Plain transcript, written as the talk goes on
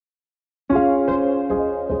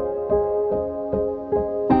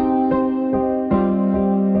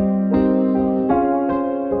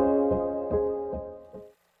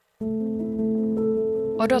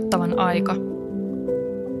Odottavan aika.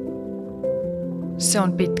 Se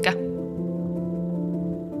on pitkä.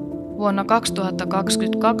 Vuonna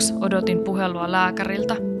 2022 odotin puhelua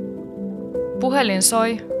lääkäriltä. Puhelin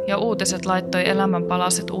soi ja uutiset laittoi elämän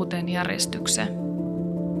palaset uuteen järjestykseen.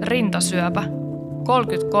 Rintasyöpä.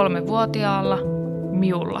 33-vuotiaalla.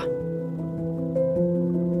 Minulla.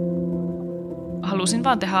 Halusin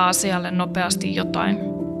vaan tehdä asialle nopeasti jotain.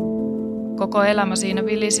 Koko elämä siinä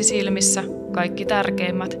vilisi silmissä, kaikki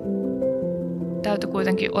tärkeimmät. Täytyi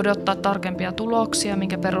kuitenkin odottaa tarkempia tuloksia,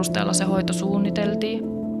 minkä perusteella se hoito suunniteltiin.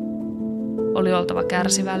 Oli oltava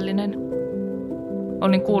kärsivällinen.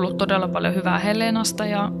 Olin kuullut todella paljon hyvää Helenasta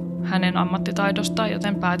ja hänen ammattitaidostaan,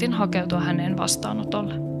 joten päätin hakeutua hänen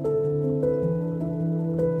vastaanotolle.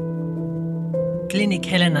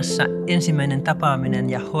 Klinik Helenassa ensimmäinen tapaaminen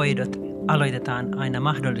ja hoidot aloitetaan aina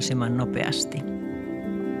mahdollisimman nopeasti.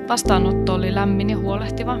 Vastaanotto oli lämmin ja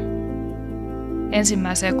huolehtiva.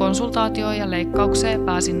 Ensimmäiseen konsultaatioon ja leikkaukseen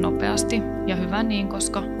pääsin nopeasti ja hyvä niin,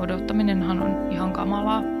 koska odottaminenhan on ihan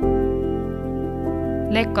kamalaa.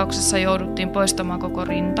 Leikkauksessa jouduttiin poistamaan koko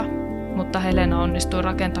rinta, mutta Helena onnistui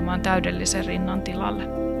rakentamaan täydellisen rinnan tilalle.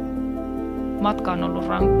 Matka on ollut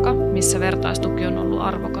rankka, missä vertaistuki on ollut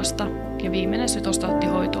arvokasta ja viimeinen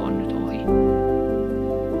sytostaattihoito on nyt ohi.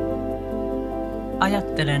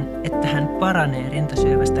 Ajattelen, että hän paranee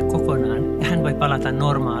rintasyövästä kokonaan ja hän voi palata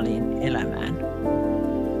normaaliin elämään.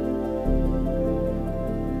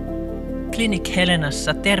 Klinik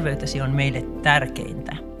Helenassa terveytesi on meille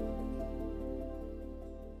tärkeintä.